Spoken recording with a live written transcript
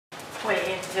Wait,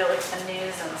 you have to do like the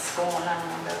news and school and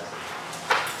none of those.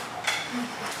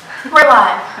 We're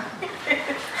live.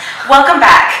 Welcome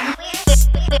back.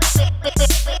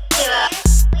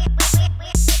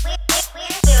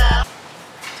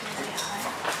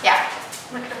 Yeah.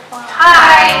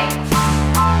 Hi.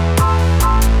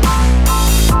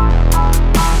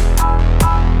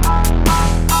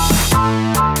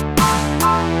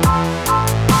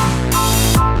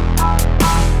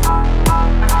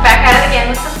 Back at it again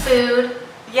with some food.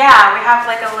 Yeah, we have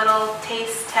like a little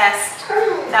taste test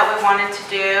that we wanted to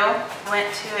do.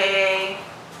 Went to a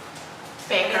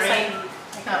Bakery.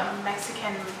 like a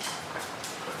Mexican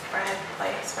bread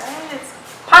place, right? It's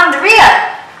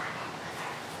Panderia.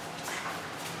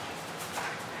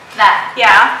 That.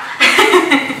 yeah.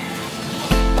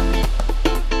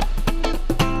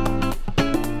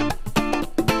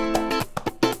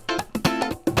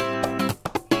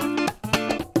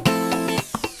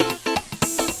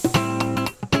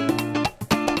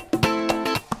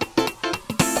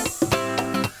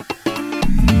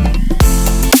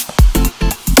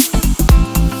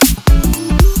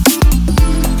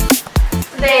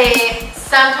 They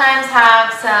sometimes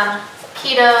have some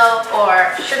keto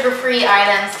or sugar-free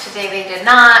items. Today they did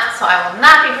not, so I will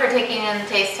not be partaking in the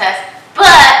taste test,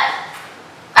 but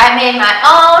I made my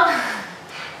own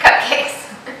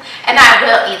cupcakes and I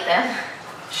will eat them.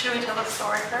 Should we tell the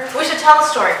story first? We should tell the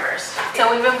story first. So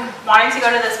we've been wanting to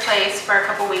go to this place for a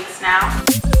couple weeks now.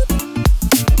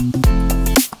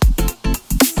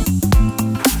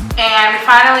 And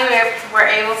finally were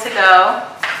able to go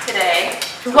today.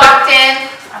 We walked in.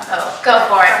 Oh, go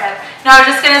for it. No, I was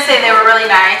just gonna say they were really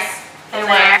nice. They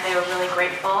were really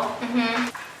grateful.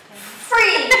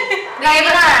 Free. They gave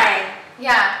us,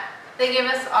 yeah, they gave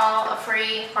us all a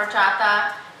free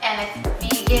horchata, and it's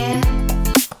vegan.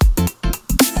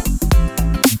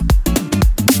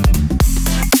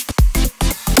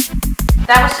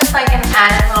 That was just like an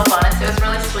added little bonus. It was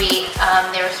really sweet.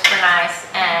 They were super nice,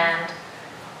 and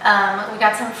we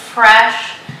got some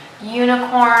fresh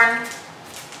unicorn.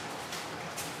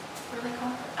 What are they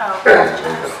called? Oh,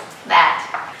 That.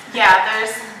 yeah,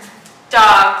 there's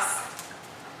dogs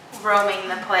roaming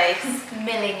the place.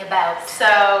 Milling about.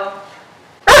 So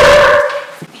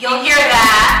you'll hear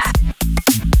that.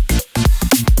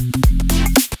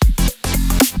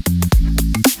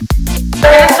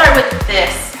 We're gonna start with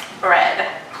this bread.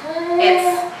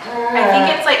 I think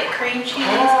it's like cream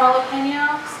cheese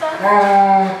jalapeno stuff.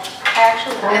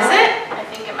 Is it? I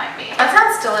think it might be. That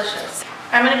sounds delicious.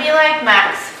 I'm gonna be like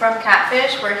Max from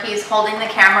Catfish, where he's holding the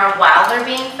camera while they're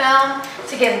being filmed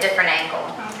to get a different angle.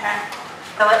 Okay.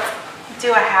 So let's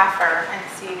do a halfer and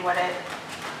see what it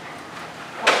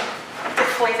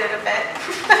deflated a bit.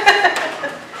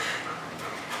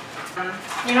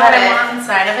 You know what I want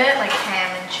inside of it? Like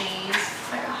ham and cheese,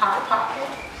 like a hot pocket.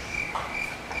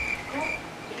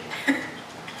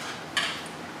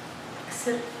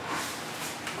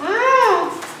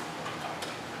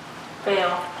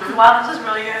 Fail. Wow, this is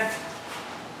really good.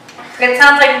 It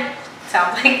sounds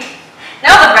like.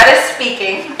 Now the bread is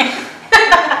speaking.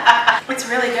 It's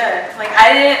really good. Like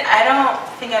I don't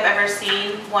think I've ever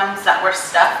seen ones that were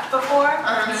stuffed before.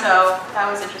 So that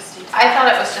was interesting. I thought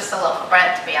it was just a loaf of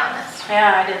bread, to be honest.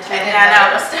 Yeah, I did too. I didn't know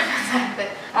it was stuff inside of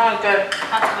it. Oh, good.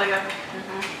 That's really good.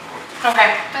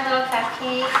 Okay. My little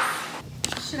cupcakes.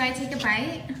 Should I take a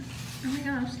bite? Oh my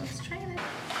gosh, let's try it.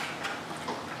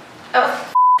 Oh.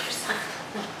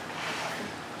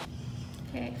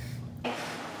 Okay.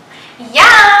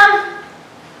 Yum!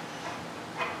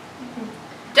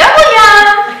 Double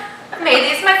yum! I made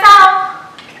these myself.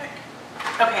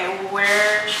 Okay,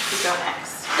 where should we go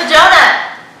next? The donut.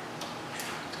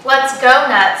 Let's go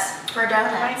nuts for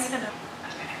donuts. Okay.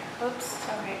 Oops.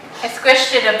 Okay. I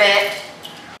squished it a bit.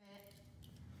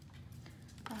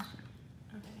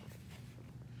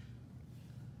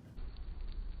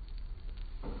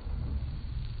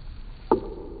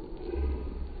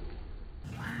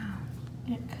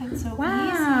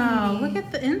 Wow, look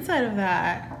at the inside of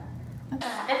that.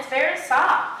 It's very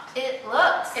soft. It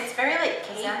looks. It's very like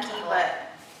cakey,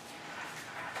 but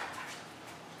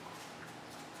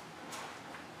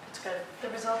it's good. The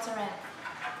results are in.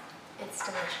 It's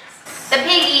delicious. The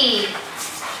piggy.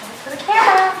 Show it for the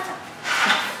camera.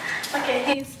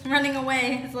 Okay. He's running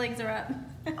away. His legs are up.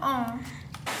 Oh.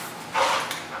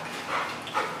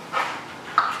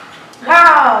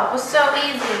 Wow, it was so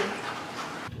easy.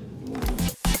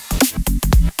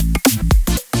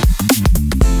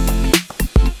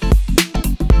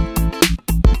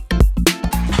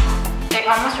 It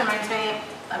almost reminds me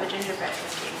of a gingerbread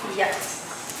cookie. Yes.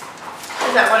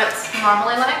 Is that what it's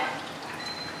normally like?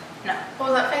 No.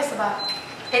 What was that face about?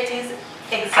 It tastes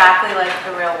exactly exactly like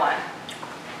the real one.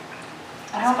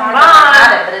 I don't think I've ever had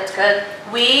it, but it's good.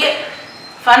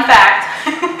 Fun fact,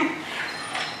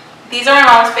 these are my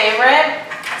mom's favorite,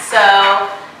 so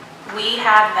we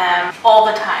had them all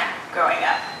the time growing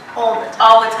up. All the time.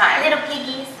 All the time. Little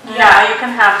piggies. Yeah, you can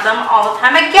have them all the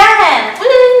time again.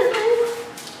 Woo!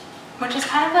 Which is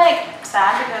kind of like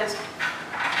sad because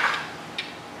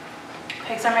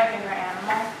pigs are my favorite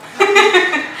animal.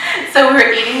 So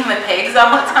we're eating the pigs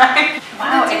all the time.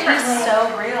 Wow, it tastes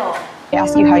so real. They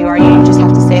ask you how you are, you just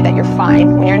have to say that you're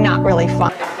fine when you're not really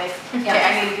fine. Yeah,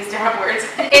 I need to use different words.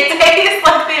 It tastes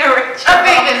like the original. A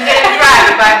vegan getting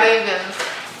tried by vegans.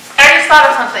 I just thought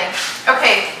of something.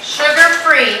 Okay,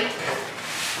 sugar-free,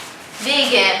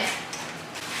 vegan,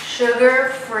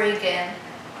 sugar-freegan.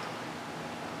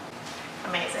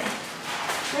 Amazing.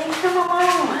 Leave them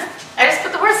alone. I just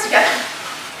put the words together.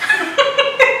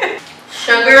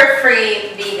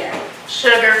 Sugar-free vegan.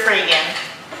 Sugar-freegan.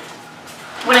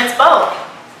 When it's both.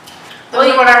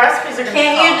 Those are what our recipes are going to be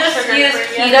Can't you called. just use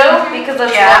Sugar-free. keto because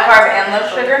it's low carb and low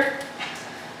sugar?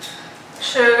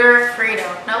 Sugar Frito.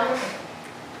 Nope.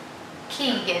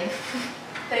 Keegan.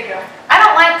 There you go. I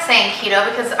don't like saying keto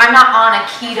because I'm not on a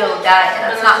keto diet.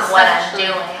 That's not what I'm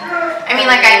doing. I mean,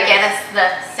 like, I get it's the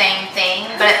same thing,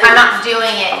 but I'm not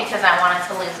doing it because I wanted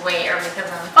to lose weight or because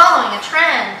I'm following a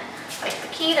trend, like the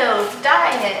keto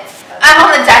diet. I'm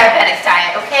on the diabetic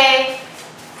diet, okay?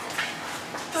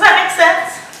 Does that make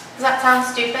sense? Does that sound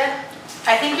stupid?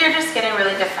 I think you're just getting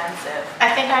really defensive.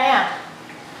 I think I am.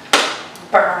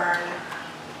 Burn.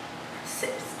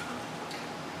 Sips.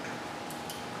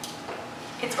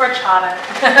 It's horchata.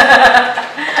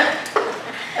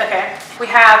 Okay. We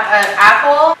have an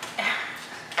apple.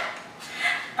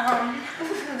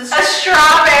 A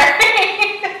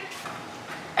strawberry.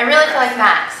 I really feel like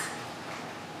Max.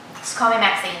 Just call me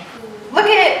Maxine. Look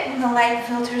at it when the light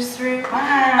filters through.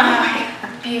 Wow.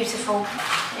 Beautiful.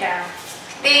 Yeah.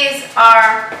 These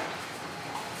are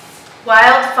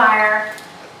Wildfire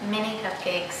mini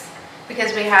cupcakes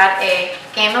because we had a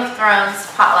Game of Thrones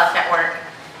potluck at work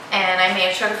and I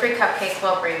made sugar-free cupcakes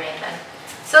while Brie made them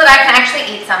so that I can actually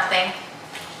eat something.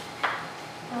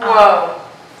 Whoa.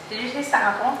 Did you taste the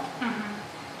apple?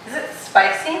 Mm-hmm. Is it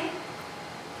spicy?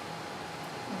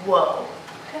 Whoa.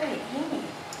 What did I eat?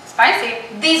 Spicy.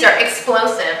 These are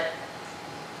explosive.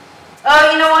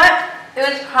 Oh, you know what? It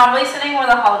was probably sitting where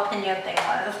the jalapeno thing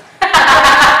was.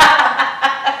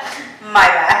 My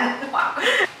bad. Wow.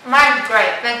 Mine's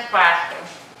great. Thanks for asking.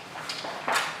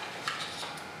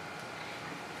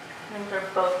 I think they're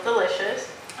both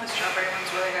delicious. The strawberry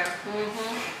one's really good.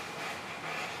 Mm-hmm.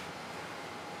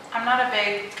 I'm not a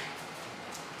big.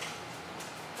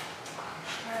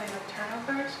 What are they, like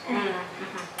turnovers? Mm-hmm.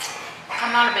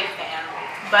 I'm not a big fan,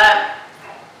 but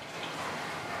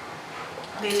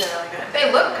these are really good.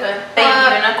 They look good. The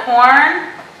unicorn.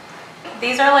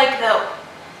 These are like the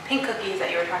pink cookies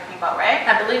that you were talking about, right?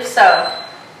 I believe so.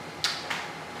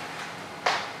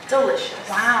 Delicious.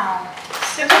 Wow.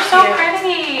 Super They're so cute.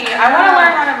 pretty. I want to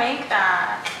learn how to make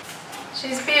that.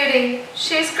 She's beauty.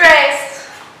 She's grace.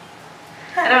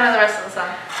 I don't know the rest of the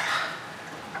song.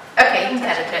 Okay, you can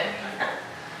cut it.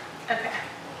 Okay.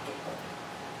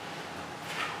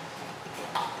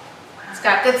 It's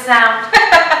got good sound.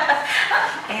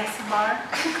 ASMR.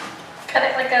 Cut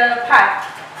it like a pie.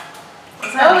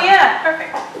 Oh yeah,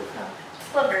 perfect.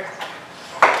 Slivers.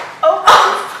 Oh.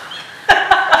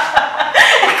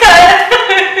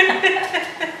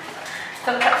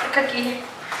 Don't cut the cookie.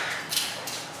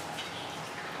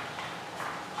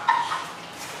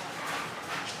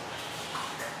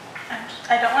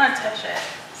 I don't want to touch it,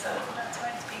 so that's why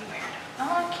it's being weird.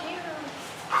 Oh, cute.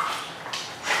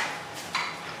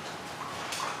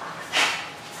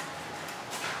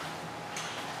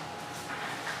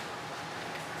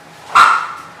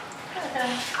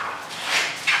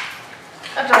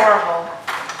 Adorable.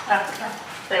 Oh,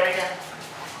 there we go.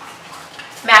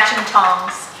 Matching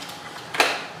tongs.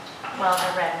 Well,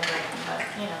 they're red and green, but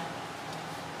you know.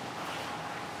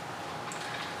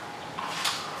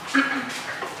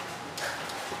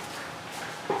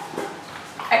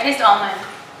 I taste almond.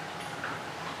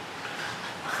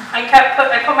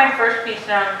 I put my first piece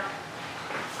down.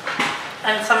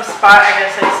 And some spot, I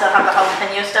guess I still have the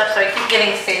jalapeno stuff, so I keep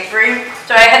getting savory.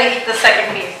 So I had to eat the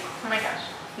second piece. Oh my gosh.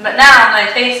 But now, when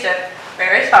I taste it,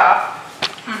 very soft,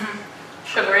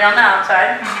 sugary on the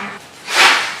outside.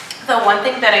 The one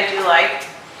thing that I do like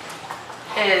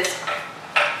is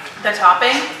the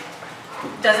topping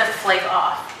doesn't flake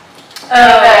off.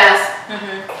 Oh, Because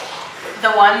yeah.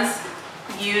 the ones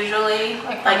usually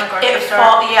Like from the grocery it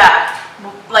store? yeah,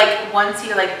 like once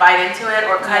you like bite into it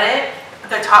or cut it,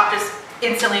 the top just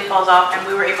instantly falls off, and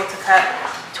we were able to cut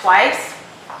twice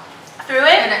through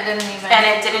it, And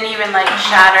it didn't even like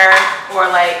shatter or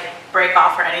like break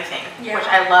off or anything, Yeah. which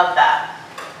I love that.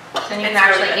 So you can It's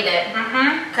actually really eat it.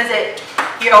 Because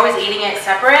you're always eating it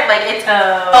separate. Like it's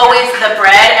always the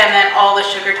bread and then all the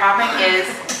sugar topping is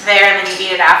there, and then you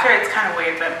eat it after. It's kind of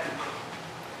weird, but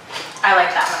I like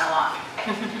that one a lot.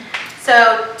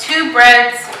 So 2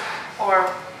 breads,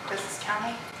 or does this count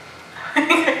me?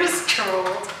 I just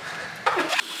drooled.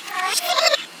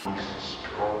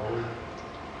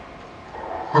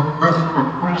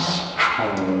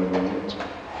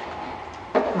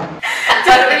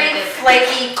 Buttery,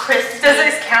 flaky, crispy. Does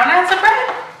this count as a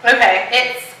bread? Okay,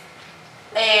 it's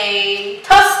a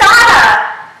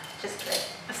Tostada! Just kidding.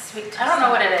 a sweet. I don't know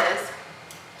what it is.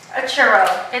 A churro.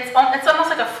 It's almost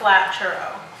like a flat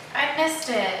churro. I missed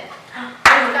it.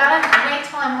 You gotta wait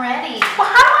till I'm ready. Well,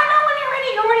 how do I know when you're ready?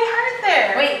 You already had it there.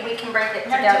 Wait, we can break it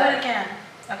I'm gonna together. do it again.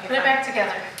 Okay, Put it back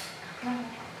together.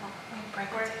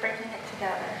 We're breaking it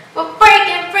together. We're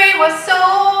breaking free, we're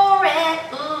soaring,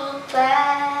 ooh,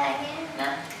 flying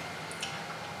up.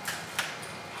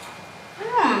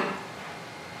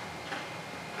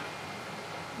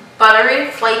 Buttery,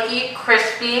 flaky,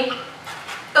 crispy.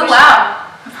 Oh wow.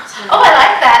 Oh, I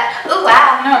like that. Ooh,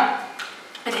 wow.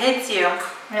 No, it hits you.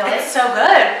 Really? It's so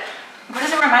good. What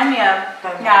does it remind me of?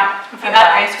 Okay. Yeah, if you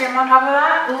add ice cream on top of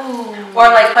that, Ooh. or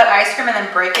like put ice cream and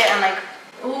then break it and like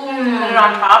Ooh. put it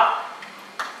on top,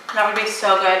 that would be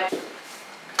so good.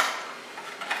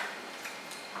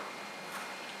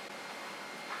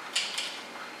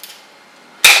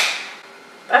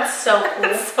 That's so cool.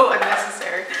 It's so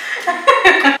unnecessary.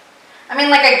 I mean,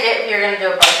 like, I get you're gonna do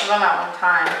a bunch of them at one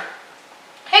time.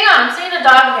 Hang on, I'm seeing a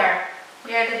dog hair.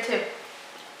 Yeah, I did too.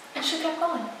 And she kept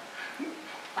going.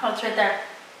 Oh, it's right there.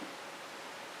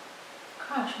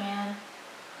 Gosh, man.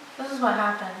 This is what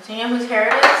happens. You know whose hair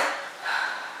it is?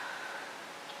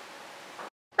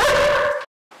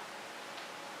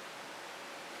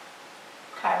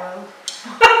 Kylo.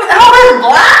 Oh, it's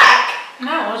black!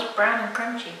 No, it was brown and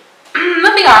crunchy.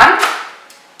 Moving on.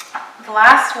 The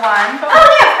last one.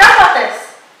 Oh, yeah, I forgot about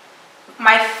this.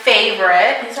 My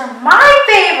favorite. These are my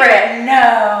favorite.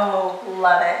 No.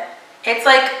 Love it. It's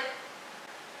like,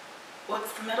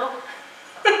 what's the middle?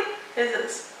 Is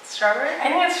it strawberry? I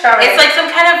think it's strawberry. It's like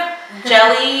some kind of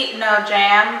jelly, no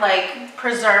jam, like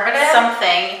Preservative?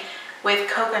 something with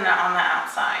coconut on the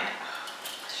outside.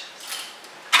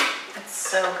 It's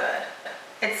so good.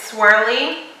 It's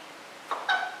swirly. Oh,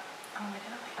 I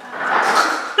didn't like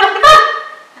that.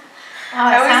 Oh,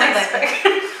 I it always sounded like expect.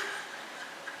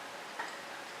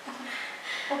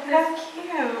 Look at how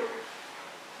cute.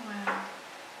 Wow.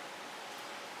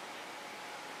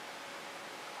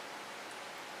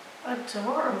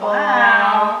 Adorable.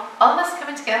 Wow. All of us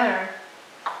coming together.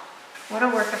 What a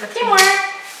work of a team. Teamwork.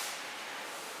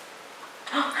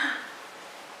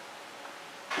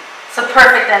 It's a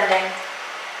perfect ending.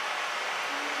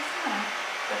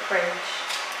 The fridge.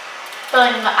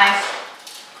 Filling the ice.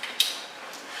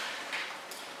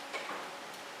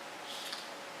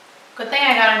 Good thing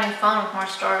I got a new phone with more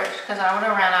storage, because I would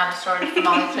have ran out of storage from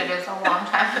all these videos a long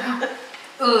time ago.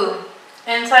 Ooh.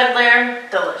 Inside layer,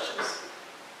 delicious.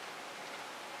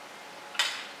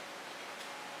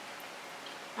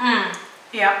 Mmm.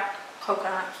 Yep.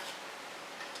 Coconut.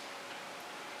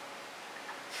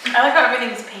 I like how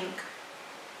everything's pink.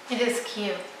 It is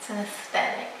cute. It's an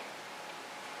aesthetic.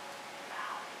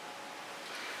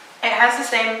 It has the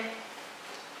same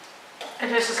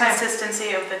It's just the same.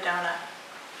 consistency of the donut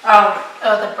Oh.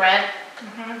 Oh, the bread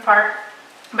part.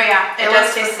 But yeah, it It does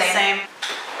looks the taste the same.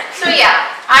 So yeah,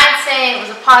 I'd say it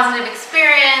was a positive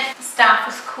experience. The staff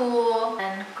was cool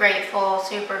and grateful,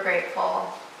 super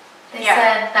grateful. They Yeah.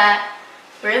 said that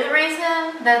we're the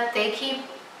reason that they keep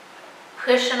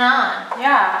pushing on,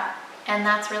 Yeah. and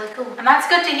that's really cool. And that's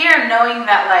good to hear, knowing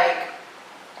that like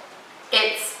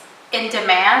it's in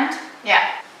demand.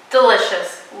 Yeah.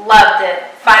 Delicious. Loved it.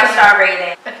 5-star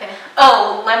rating. Okay.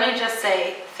 Oh, let me just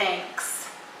say thanks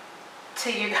to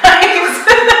you guys.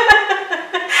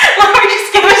 Let me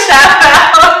just give a shout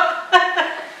out.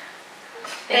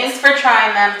 Thanks for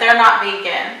trying them. They're not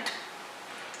vegan,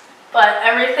 But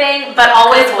everything, but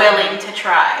always willing to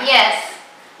try Yes.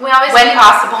 We always when do-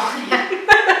 possible.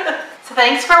 Yeah. So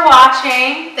thanks for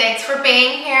watching. Thanks for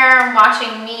being here and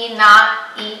watching me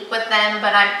not eat with them,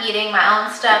 but I'm eating my own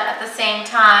stuff at the same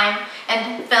time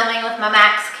and filming with my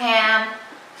Max Cam.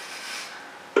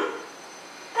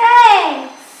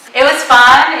 Thanks! It was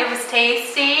fun. It was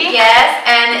tasty. Yes,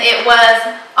 and it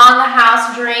was on the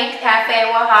house drink,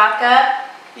 Café Oaxaca.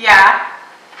 Yeah.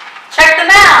 Check them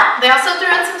out! They also threw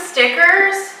in some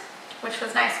stickers. which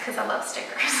was nice because I love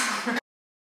stickers.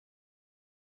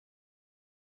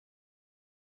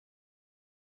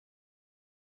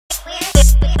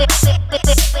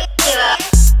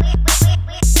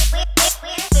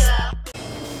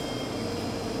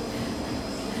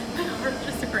 My heart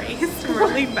just raced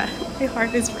really bad. My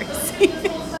heart is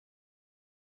racing.